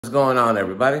What's going on,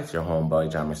 everybody? It's your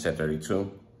homeboy, John Merced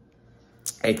 32,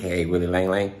 aka Willie Lang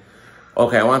Lang.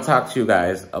 Okay, I want to talk to you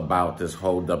guys about this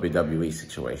whole WWE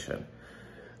situation.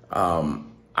 I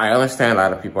understand a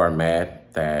lot of people are mad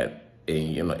that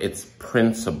it's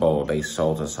principle they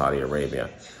sold to Saudi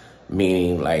Arabia,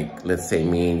 meaning like, let's say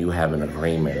me and you have an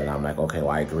agreement, and I'm like, okay,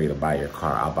 well, I agree to buy your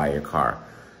car. I'll buy your car.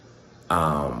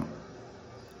 I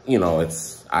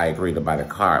agree to buy the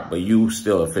car, but you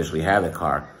still officially have the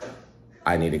car.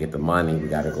 I need to get the money. We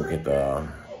got to go get the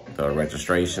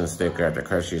registration sticker at the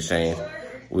currency exchange.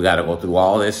 We got to go through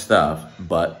all this stuff.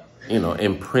 But,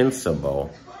 in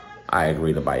principle, I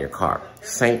agree to buy your car.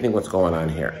 Same thing what's going on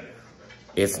here.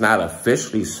 It's not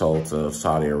officially sold to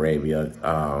Saudi Arabia.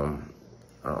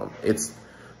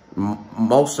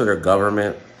 Most of their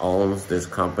government owns this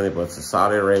company, but it's a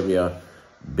Saudi Arabia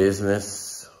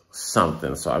business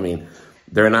something. So, I mean,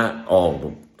 they're not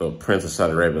all the Prince of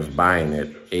Saudi Arabia is buying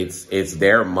it. It's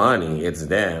their money, it's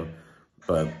them,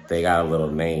 but they got a little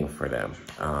name for them.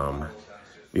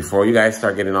 Before you guys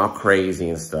start getting all crazy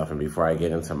and stuff, and before I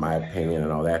get into my opinion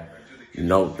and all that,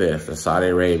 note this: the Saudi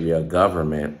Arabia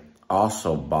government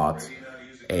also bought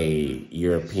a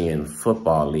European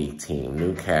football league team,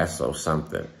 Newcastle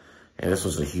something, and this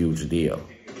was a huge deal,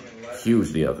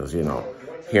 because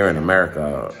here in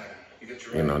America,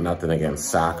 nothing against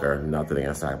soccer,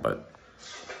 but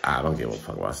I don't give a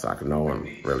fuck about soccer. No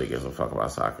one really gives a fuck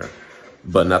about soccer.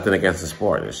 But nothing against the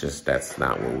sport. It's just that's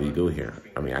not what we do here.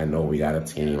 I mean, I know we got a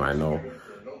team. I know.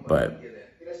 But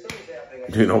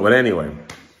anyway.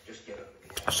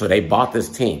 So they bought this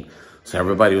team. So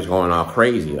everybody was going all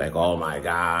crazy. Like, oh, my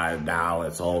God, now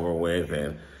it's over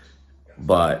with.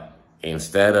 But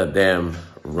instead of them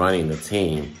running the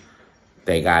team,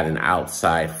 they got an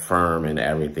outside firm and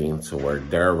everything to where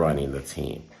they're running the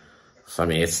team. So, I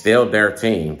mean, it's still their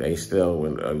team. They still,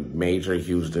 with a major,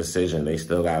 huge decision, they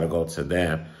still got to go to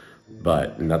them.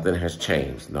 But nothing has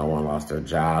changed. No one lost their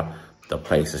job. The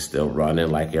place is still running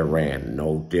like it ran.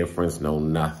 No difference, no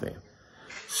nothing.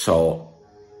 So,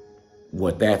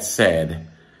 with that said,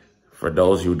 for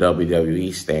those you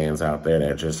WWE stans out there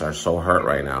that just are so hurt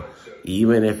right now,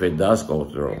 even if it does go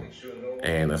through,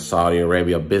 and the Saudi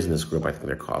Arabia Business Group, I think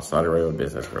they're called, Saudi Arabia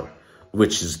Business Group,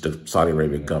 which is the Saudi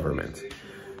Arabia government,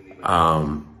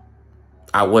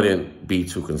 I wouldn't be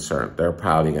too concerned. They're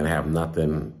probably going to have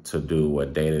nothing to do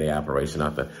with day-to-day operation,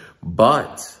 nothing.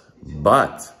 But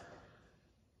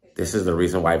this is the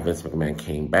reason why Vince McMahon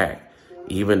came back.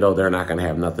 Even though they're not going to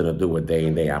have nothing to do with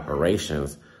day-to-day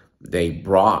operations, they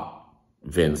brought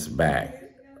Vince back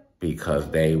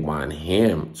because they want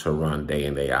him to run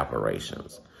day-to-day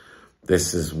operations.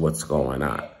 This is what's going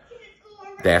on.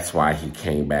 That's why he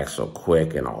came back so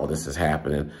quick and all this is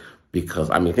happening. Because,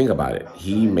 I mean, think about it.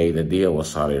 He made a deal with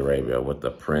Saudi Arabia, with the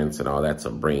Prince and all that, to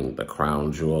bring the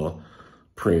Crown Jewel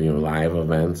premium live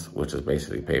events, which is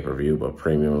basically pay-per-view, but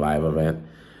premium live event.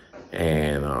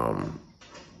 And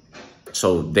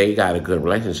so they got a good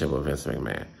relationship with Vince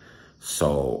McMahon.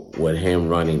 So with him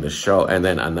running the show, and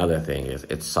then another thing is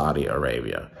it's Saudi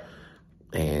Arabia.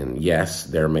 And yes,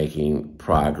 they're making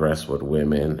progress with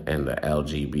women and the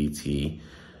LGBT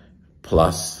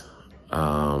plus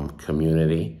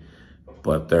community,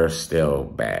 but they're still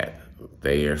bad.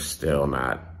 They are still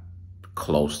not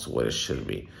close to what it should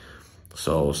be.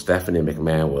 So Stephanie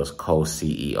McMahon was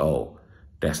co-CEO.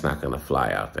 That's not going to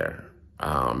fly out there.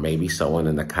 Maybe someone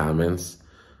in the comments,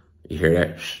 you hear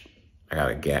that? Shh, I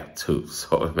got a gap tooth,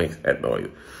 so it makes that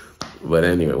noise. But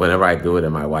anyway, whenever I do it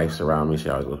and my wife's around me, she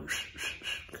always goes, shh, shh,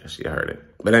 shh, because she heard it.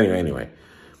 But anyway,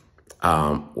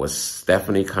 was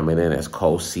Stephanie coming in as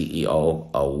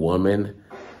co-CEO, a woman,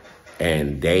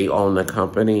 and they own the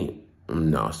company?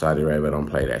 No, Saudi Arabia don't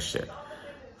play that shit.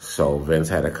 So Vince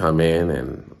had to come in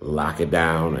and lock it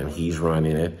down, and he's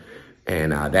running it.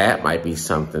 And that might be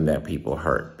something that people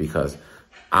hurt, because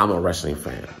I'm a wrestling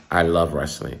fan. I love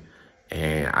wrestling.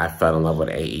 And I fell in love with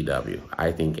AEW.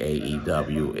 I think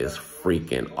AEW is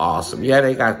freaking awesome. Yeah,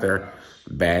 they got their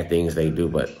bad things they do,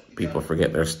 but people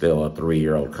forget they're still a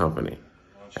 3-year-old company.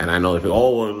 And I know if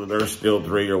well, they're still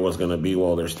 3-year-old, what's going to be?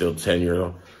 Well, they're still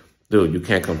 10-year-old. Dude, you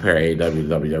can't compare AEW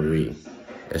to WWE.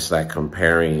 It's like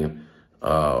comparing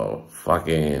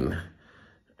fucking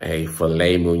a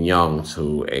filet mignon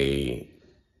to a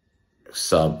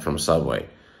sub from Subway.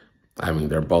 I mean,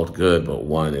 they're both good, but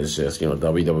one is just,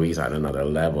 WWE's at another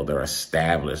level. They're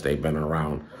established. They've been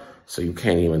around. So you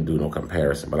can't even do no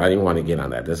comparison. But I didn't want to get on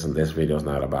that. This video is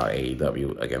not about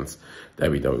AEW against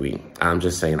WWE. I'm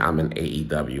just saying I'm an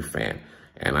AEW fan.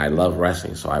 And I love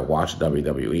wrestling, so I watch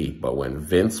WWE. But when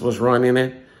Vince was running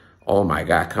it, oh my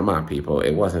God, come on, people.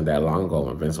 It wasn't that long ago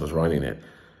when Vince was running it.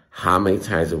 How many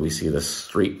times did we see the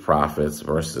Street Profits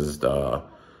versus the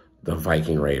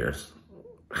Viking Raiders?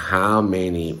 How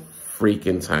many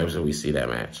freaking times did we see that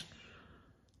match?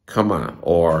 Come on.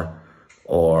 Or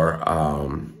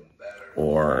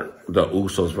the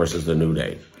Usos versus the New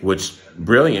Day, which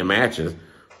brilliant matches,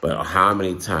 but how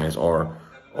many times? Or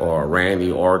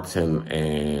Randy Orton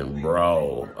and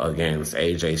Bro against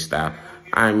AJ Styles.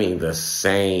 I mean, the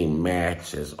same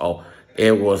matches. Oh,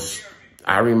 it was,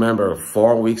 I remember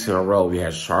 4 weeks in a row, we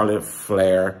had Charlotte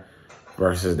Flair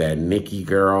versus that Nikki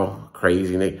girl,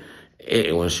 Crazy Nick,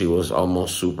 when she was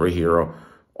almost superhero.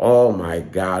 Oh my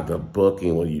God, the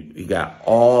booking, when you got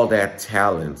all that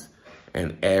talent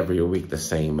and every week the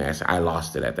same match. I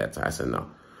lost it at that time. I said, no,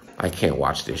 I can't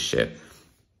watch this shit.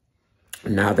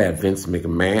 Now that Vince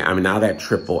McMahon, now that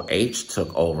Triple H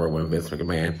took over when Vince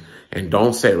McMahon, and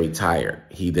don't say retired.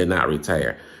 He did not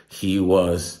retire. He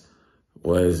was,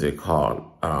 what is it called?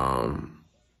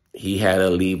 He had to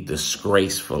leave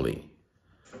disgracefully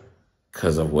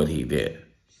because of what he did.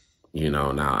 You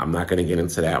know, now I'm not going to get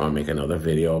into that. I'm going to make another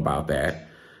video about that,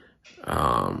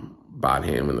 about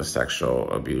him and the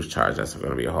sexual abuse charge. That's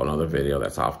going to be a whole other video.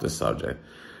 That's off the subject.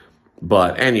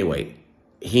 But anyway,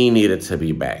 he needed to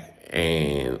be back.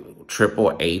 And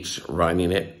Triple H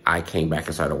running it, I came back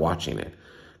and started watching it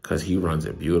because he runs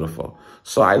it beautiful.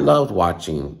 So I loved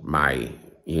watching my,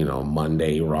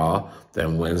 Monday Raw,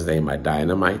 then Wednesday my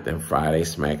Dynamite, then Friday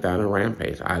SmackDown and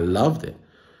Rampage. I loved it.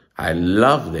 I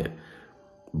loved it.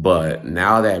 But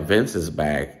now that Vince is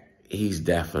back, he's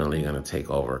definitely going to take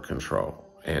over control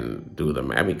and do the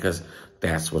match because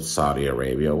that's what Saudi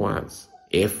Arabia wants.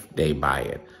 If they buy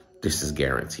it, this is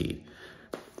guaranteed.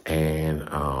 And,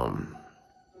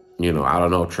 I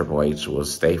don't know if Triple H will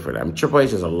stay for that. Triple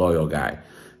H is a loyal guy.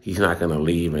 He's not going to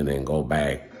leave and then go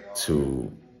back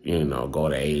to, go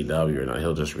to AEW.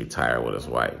 He'll just retire with his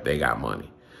wife. They got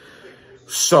money.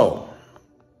 So,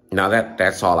 now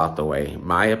that's all out the way.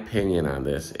 My opinion on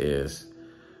this is,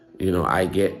 I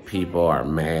get people are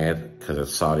mad because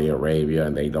it's Saudi Arabia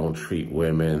and they don't treat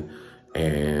women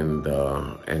and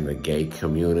the gay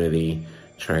community,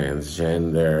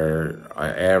 transgender,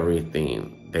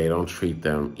 everything. They don't treat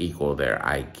them equal there.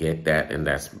 I get that, and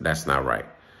that's not right.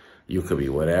 You could be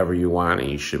whatever you want, and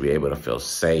you should be able to feel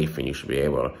safe, and you should be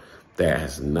able to.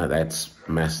 That's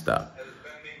messed up.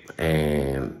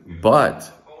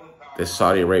 But this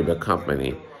Saudi Arabia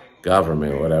company,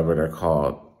 government, whatever they're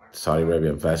called, Saudi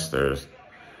Arabia investors,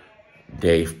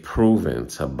 they've proven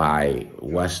to buy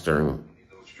Western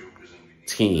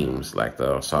teams like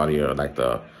the Saudi, like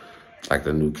the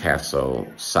Newcastle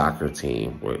soccer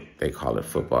team, what they call it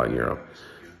football in Europe.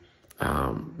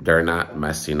 They're not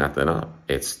messing nothing up.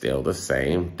 It's still the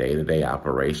same. Day-to-day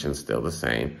operations still the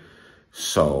same.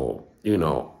 So,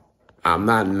 I'm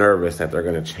not nervous that they're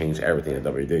going to change everything at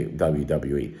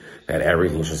WWE, that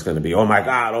everything's just going to be, oh my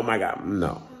God.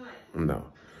 No.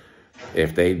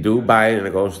 If they do buy it and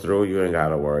it goes through, you ain't got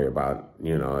to worry about,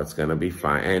 it's going to be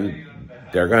fine. And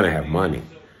they're going to have money.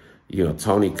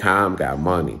 Tony Khan got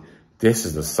money. This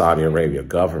is the Saudi Arabia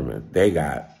government. They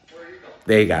got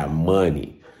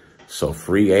money. So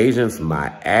free agents, my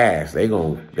ass, they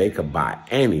could buy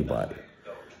anybody.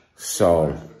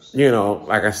 So,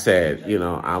 like I said,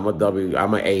 I'm a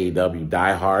AEW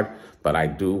diehard, but I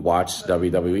do watch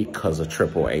WWE because of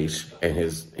Triple H and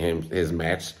his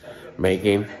match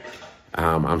making.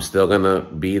 I'm still gonna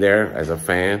be there as a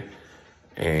fan.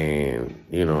 And,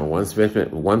 once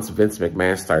Vince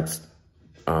McMahon starts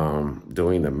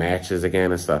doing the matches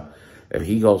again and stuff, if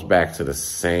he goes back to the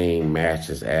same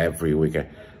matches every weekend,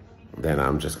 then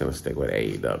I'm just going to stick with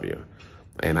AEW.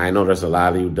 And I know there's a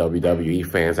lot of you WWE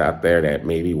fans out there that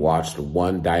maybe watched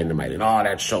one Dynamite and, oh,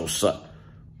 that show sucked.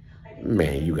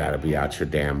 Man, you got to be out your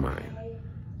damn mind.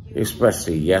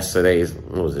 Especially yesterday's,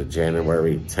 what was it,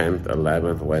 January 10th,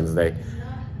 11th, Wednesday.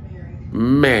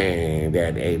 Man,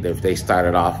 if they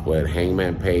started off with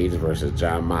Hangman Page versus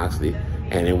Jon Moxley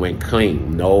and it went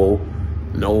clean,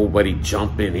 nobody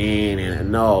jumping in,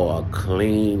 and a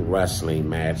clean wrestling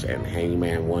match, and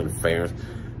Hangman won fair.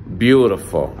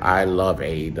 Beautiful. I love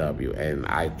AEW, and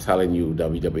I'm telling you,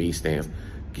 WWE stands,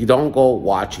 you don't go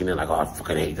watching it like, oh, I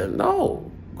fucking hate them.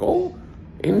 No, go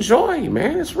enjoy,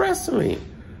 man. It's wrestling.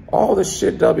 All the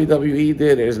shit WWE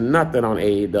did, there's nothing on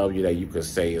AEW that you could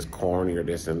say is corny or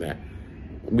this and that.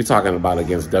 We're talking about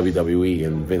against WWE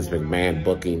and Vince McMahon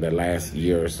booking the last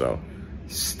year or so.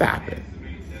 Stop it.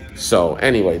 So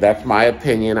anyway, that's my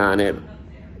opinion on it.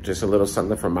 Just a little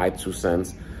something from my 2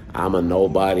 cents. I'm a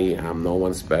nobody. I'm no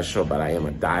one special, but I am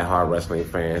a diehard wrestling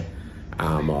fan.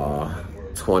 I'm a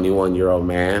 21-year-old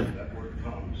man.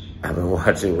 I've been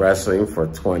watching wrestling for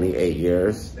 28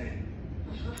 years.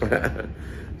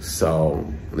 So,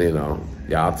 you know,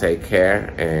 y'all take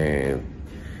care and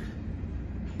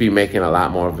be making a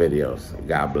lot more videos.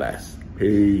 God bless.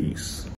 Peace.